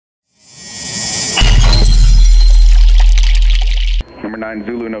9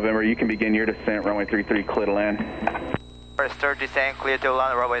 Zulu November, you can begin your descent, runway 33, clear to land. First start descent, clear to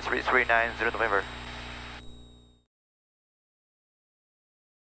land, runway 339, 0 November.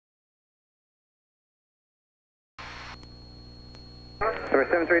 Number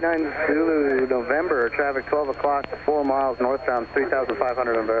 739 Zulu November, traffic 12 o'clock, 4 miles northbound,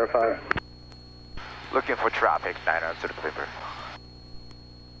 3,500 unverified. Looking for traffic, 9 0 November.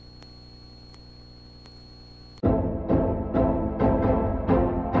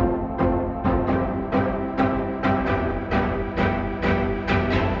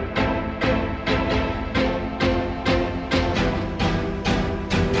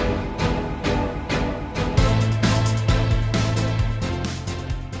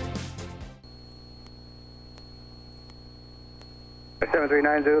 Number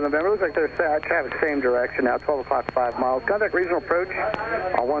 739 Zulu November, looks like they're traffic same direction now, 12 o'clock, 5 miles. Contact regional approach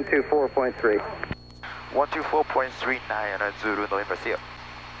on 124.3. 124.39 Zulu November, see you.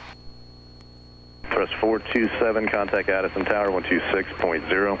 Press 427, contact Addison Tower,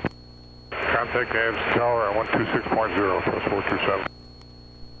 126.0. Contact Addison Tower at 126.0, press 427.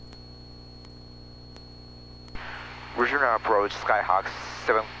 Regional approach, Skyhawk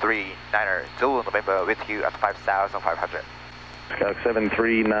 739 Zulu November with you at 5,500. Skyhawk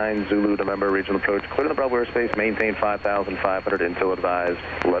 739 Zulu November, regional approach, clear to the Bravo airspace, maintain 5,500 until advised.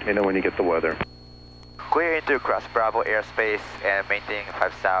 Let me know when you get the weather. Clear into cross Bravo airspace and maintain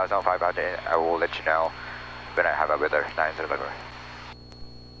 5,500. I will let you know when I have a weather, 9 November.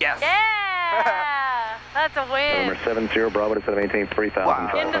 Yes! Yeah! That's a win! Number 70 Bravo to maintain 3,500.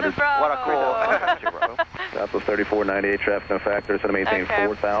 Wow. Into the Bravo! What a cool! Southwest 3498, traffic no factor, to maintain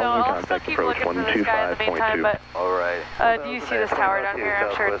 4,000, contact approach 125.2. Alright. Do you see this tower down here?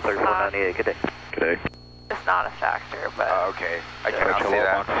 I'm sure it's not. Good day. It's not a factor, but... okay. I cannot see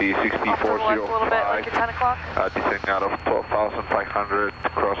that. Moxie I'll look a little bit like at 10 o'clock. Descending out of 12,500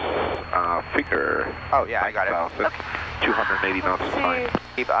 cross figure. Oh yeah, I got it. Okay. 280 knots is fine.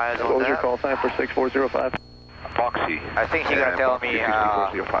 Keep eyes on What was your that. call sign for 6405? Moxie. I think he's gonna tell me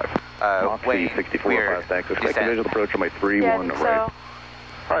Moxie 6405, thanks. Expect a visual approach on my 31 yeah, right.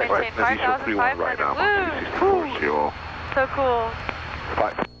 So. Right, Maintain 5,500. right now. Woo! So cool.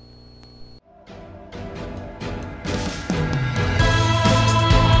 5.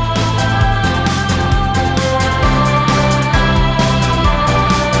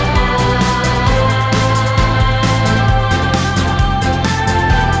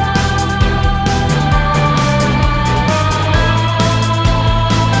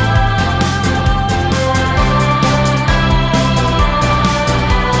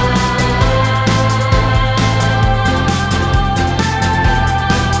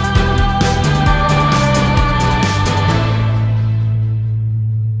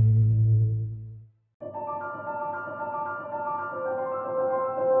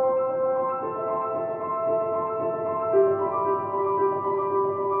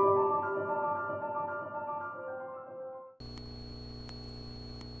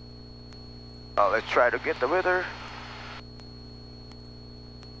 Let's try to get the weather.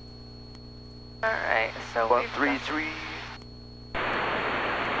 Alright, so 133.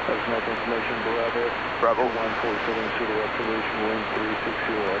 That's information, Bravo. Bravo. 147 Zulu Resolution, wind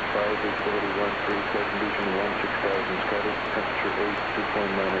 360 at 5, visibility 13, flight condition 16,000 status, temperature 8,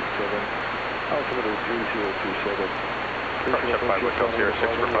 2.987, altimeter 3027. Check 5 Hotel Sierra 6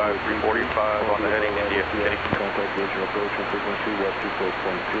 for 5, 345 on the heading India. Contact regional approach and frequency, West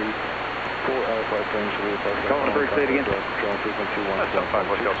 24.3. 4 Alpha Tango Zulu. Calling the first state again. Ground frequency 1. That's 5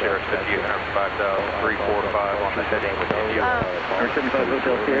 Hotel Sierra 58, 345 on the heading with India. Number 75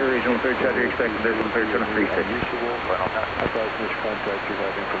 Hotel Sierra, regional approach, Roger, expected visual approach on a 36. Advise Mission Contact, you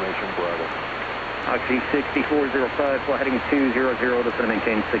have information, Bravo. Oxy 6405, flight heading 200, to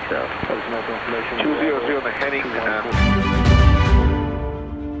maintain 6 out. That's enough information. 200 on the heading.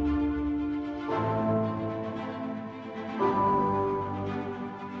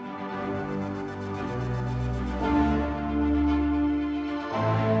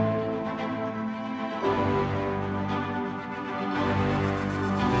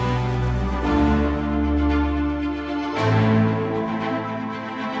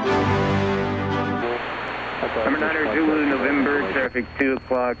 Number 9 Zulu November, traffic 2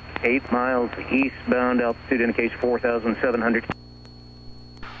 o'clock, 8 miles eastbound, altitude indicates 4,700.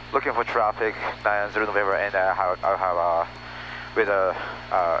 Looking for traffic, 9 November, and I'll have with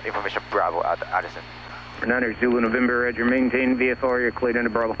information Bravo at Addison. Number 9 Zulu November, Roger, maintain VFR, you're cleared into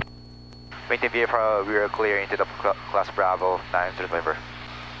Bravo. Maintain VFR, we are clear into the Class Bravo, 9 November.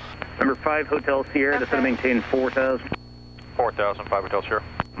 Number 5 Hotel Sierra, to maintain 4,000. 4,000, 5 Hotel Sierra.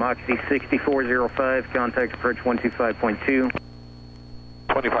 Moxie 6405, contact approach 125.2.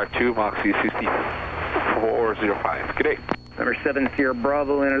 25-2, Mach C 6405. Good day. Number 7 Sierra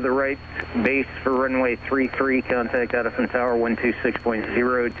Bravo, enter the right base for runway 33, contact Addison Tower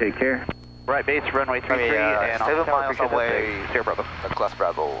 126.0, take care. Right base, runway 33, and 7 miles away, Sierra Bravo. Class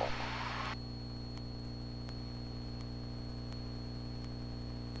Bravo.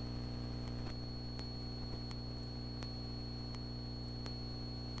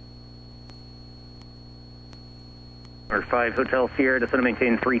 Number 5 Hotel Sierra, descend to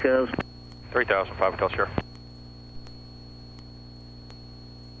maintain 3000. 3000, 5 Hotel Sierra.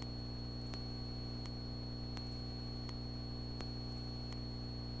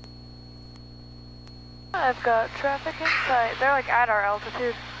 I've got traffic in sight. They're like at our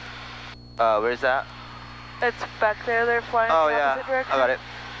altitude. Where's that? It's back there. They're flying in the opposite direction. I got it.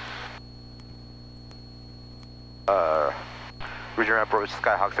 Regional approach,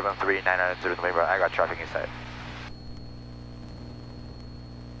 Skyhawk 73990 November. I got traffic in sight.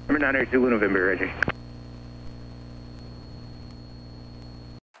 Number 9 Zulu November, Roger.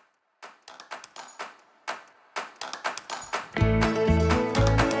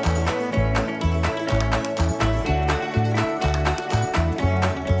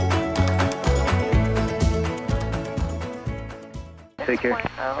 Take care.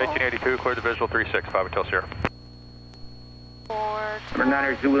 1882, clear the visual 36, 5 Hotel Sierra. Number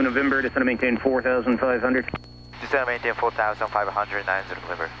 9 Zulu November, descend to maintain 4500. Descend to maintain 4500, 90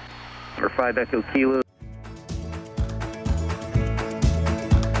 November. Number 5 Echo Kilo.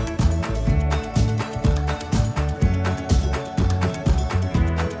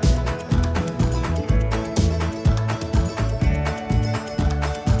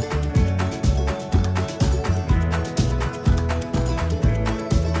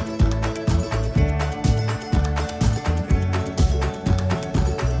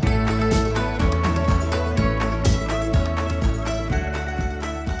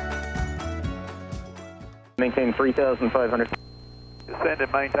 Maintain 3,500. Descend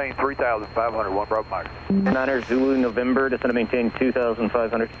and maintain 3,500, 1 Bravo Mike. 9 Zulu November, descend to maintain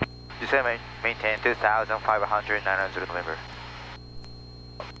 2,500. Descend and maintain 2,500, 90 November.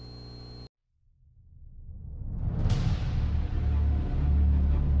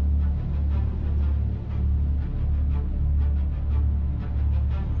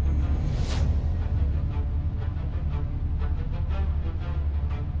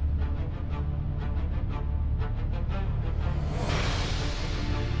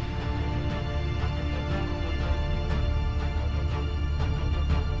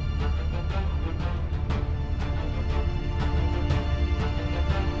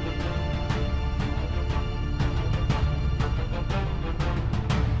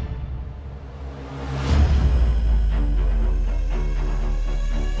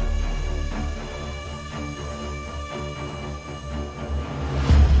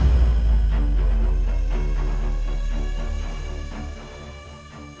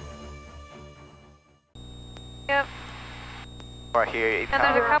 Yep. Right here. And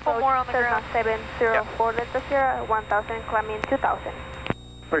there's a couple more on the ground. 704 Delta Sierra, 1000, climbing 2000.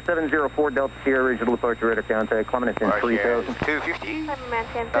 Number 704 Delta Sierra, regional departure radar contact, climbing at 3,000. 250.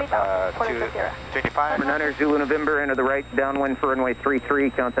 Maintain 3000 for Delta Sierra. 25. Number 9 Zulu November, enter the right downwind for runway 33,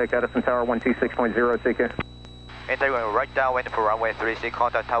 contact Addison Tower 126.0, take care. Enter going right downwind for runway 36,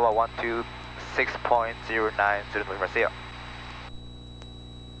 contact Tower 126.09, November. See ya.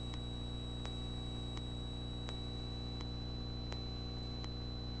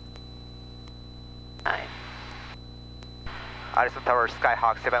 Addison Tower,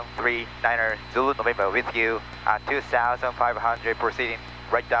 Skyhawk 739er, Zulu November with you at 2,500, proceeding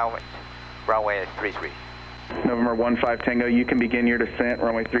right downwind, runway 33. November 15 Tango, you can begin your descent,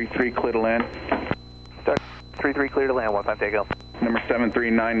 runway 33, clear to land. 33 clear to land, 15 Tango. Number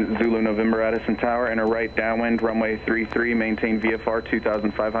 739 Zulu November, Addison Tower, enter right downwind, runway 33, maintain VFR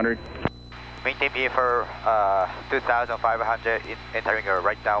 2,500. Maintain VFR 2,500, entering a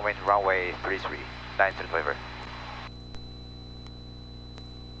right downwind, runway 33, 90 November.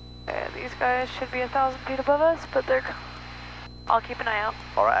 And these guys should be 1,000 feet above us, but they're... I'll keep an eye out.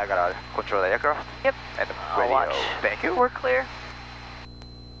 Alright, I gotta control the aircraft. Yep. And the I'll radio. watch. Thank you. We're clear.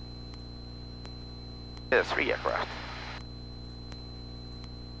 There's 3 aircraft.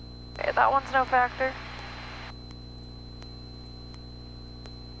 Okay, that one's no factor.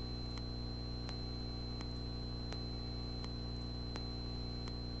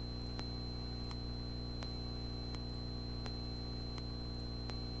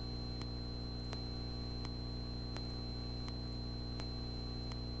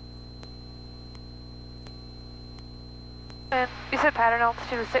 And you said pattern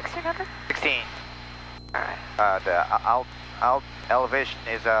altitude was 1600? 16. Alright. The elevation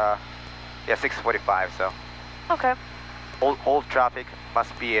is yeah 645. So Okay. old traffic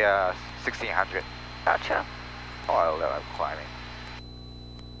must be 1600. Gotcha. Oh, I'm climbing.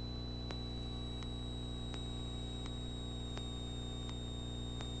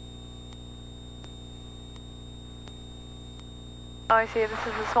 Oh, I see. This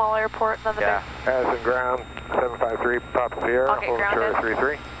is a small airport, and then the Yeah. big. Addison ground, 753, Papa Sierra, Okay, hold grounded. short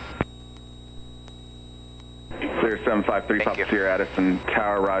 33. Clear 753, Thank Papa you. Sierra, Addison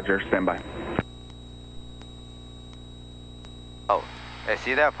Tower, roger, standby. Oh, I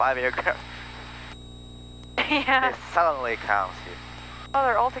see that 5 aircraft. Yeah. It suddenly counts here. Oh,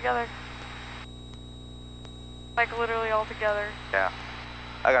 they're all together. Like literally all together. Yeah.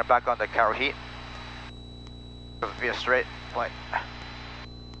 I gotta back on the carro heat. It'll be a straight flight.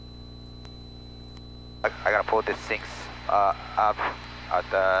 I gotta pull these things up at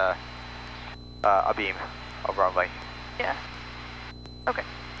the a beam of runway. Yeah. Okay.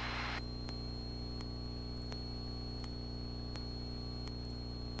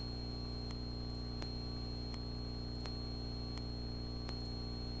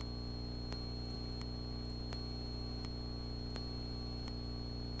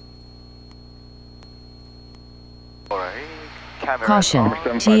 Alright. Camera Caution, on.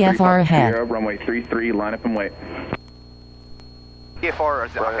 Number 753, TFR Papa ahead. Sierra, runway 33, line up and wait. TFR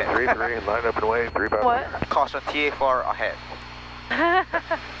is Ryan ahead. 33, line up and wait, 3 Papa. What? Caution TFR ahead.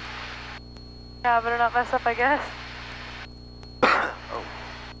 Yeah, better not mess up, I guess. Oh.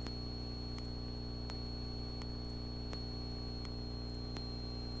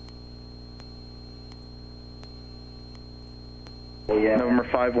 November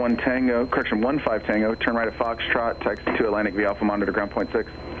 51 Tango, correction 15 Tango, turn right at Foxtrot, taxi to Atlantic V Alpha, monitor ground point 6.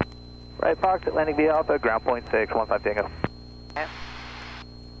 Right, Fox, Atlantic V Alpha, ground point 6, 15 Tango.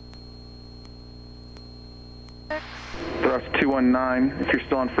 Thrust 219, if you're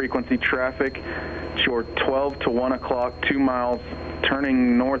still on frequency traffic, it's your 12 to 1 o'clock, 2 miles,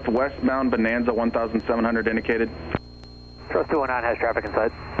 turning northwestbound, Bonanza 1700 indicated. Thrust 219 has traffic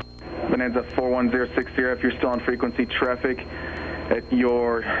inside. Bonanza 41060, if you're still on frequency traffic, at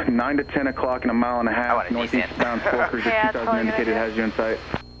your 9 to 10 o'clock and a mile and a I half, want a northeastbound, Four Cruiser Yeah, that's 2000 probably a good indicated idea. has you in sight.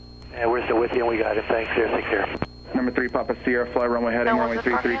 Yeah, we're still with you and we got it. Thanks, 060. Number 3 Papa Sierra, fly runway heading, No, runway was it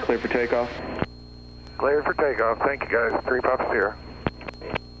 33, on clear for takeoff. Clear for takeoff, thank you guys, 3 Papa Sierra.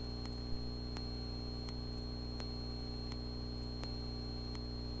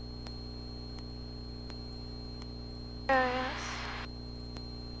 Yes.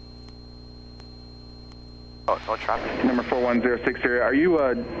 Oh, no traffic. Number 4106 here, are you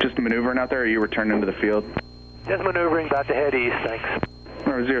just maneuvering out there or are you returning to the field? Just maneuvering, about to head east, thanks.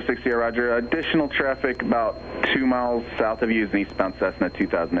 Number 06 here, roger. Additional traffic about 2 miles south of you is an eastbound Cessna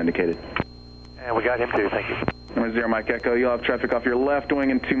 2000 indicated. And we got him too, thank you. Number 0 Mike Echo, you'll have traffic off your left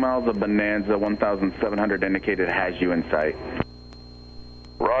wing and 2 miles of Bonanza 1700 indicated has you in sight.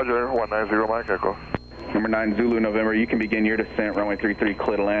 Roger, 190 Mike Echo. Number 9 Zulu November, you can begin your descent, runway 33,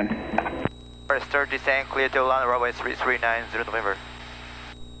 clear to land. First start descent, clear to land, runway 3390 November.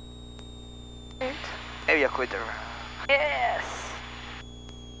 Great. Maybe I'll clear to Yes.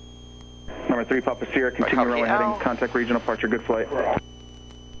 Number 3 Papa Sierra, continue copy. runway Ow. heading, contact regional departure, good flight.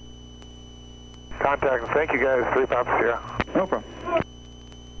 Contact, thank you guys, 3 Papa Sierra. No problem.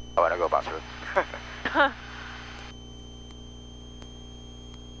 I wanna go bathroom.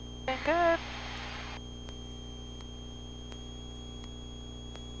 Doing good.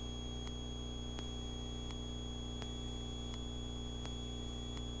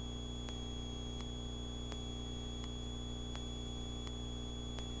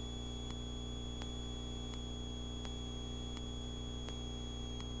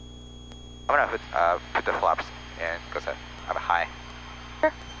 I'm gonna put the flaps in because I have a high.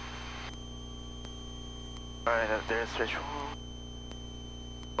 Sure. Alright, there's stretch.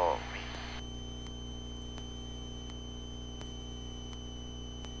 Oh, me.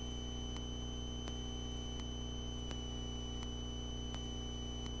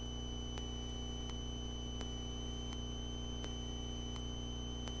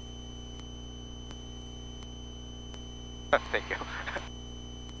 Thank you.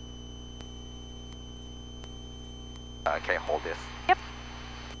 Okay, hold this. Yep.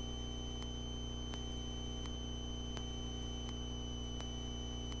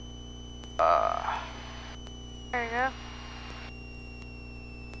 There you go.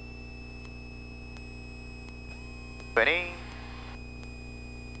 Benny.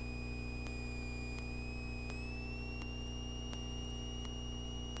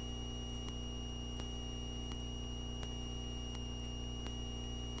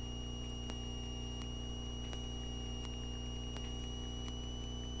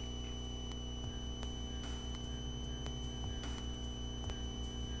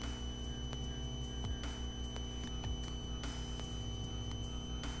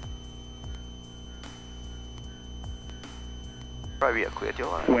 Probably a clear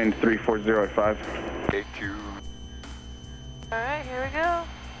deal. Wind 340 at 5. Thank you. Alright, here we go.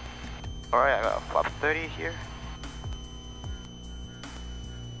 Alright, I got a flap 30 here.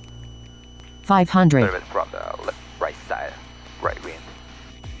 500. A little bit from the right side, right wind.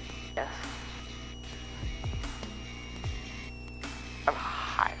 Yes. I'm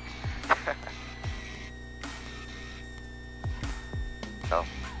high. No.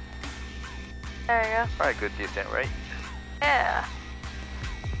 There you go. Alright, good descent, right? Yeah.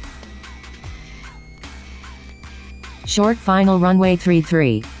 Short final runway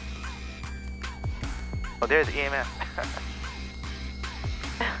 33. Oh, there's EMS.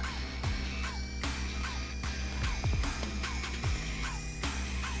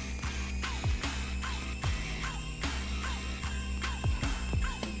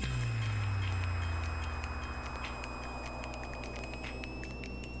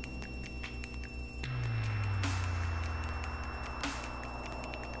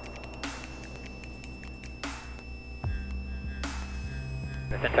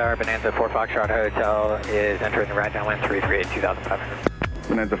 Addison Tower, Bonanza 4 Foxtrot Hotel is entering the right downwind 338, 2,500.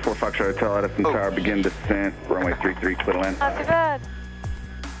 Bonanza 4 Foxtrot Hotel, Addison Tower, begin descent, runway 33, clear to land. Not too bad.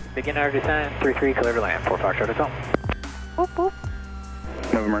 Begin our descent, 33, clear to land, 4 Foxtrot Hotel. Whoop whoop.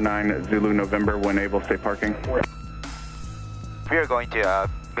 November 9, Zulu November, when able, stay parking. We are going to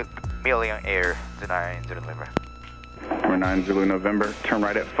Million Air, 9 Zulu November. November 9, Zulu November, turn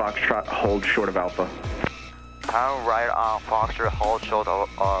right at Foxtrot, hold short of Alpha. Turn right on Foxtrot, hold short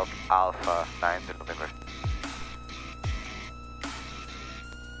of Alpha, 9 Zulu November.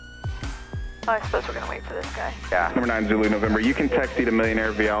 Oh, I suppose we're gonna wait for this guy. Yeah. Number 9, Zulu November, you can taxi to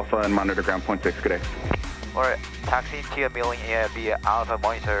Millionaire via Alpha and monitor ground point 6, good day. Or taxi to Million Air via Alpha,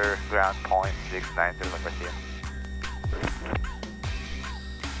 monitor ground point 69 Zulu November, see you.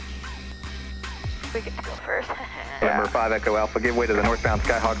 We get to go first. November 5 Echo Alpha, give way to the northbound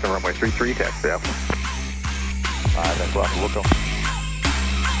Skyhawks on runway 33, taxi Alpha. 5 Echo Alpha, we'll go.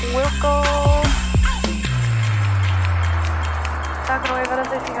 We'll go. Not gonna wave at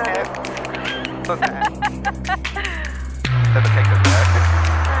us if you got it. Okay. Doesn't take this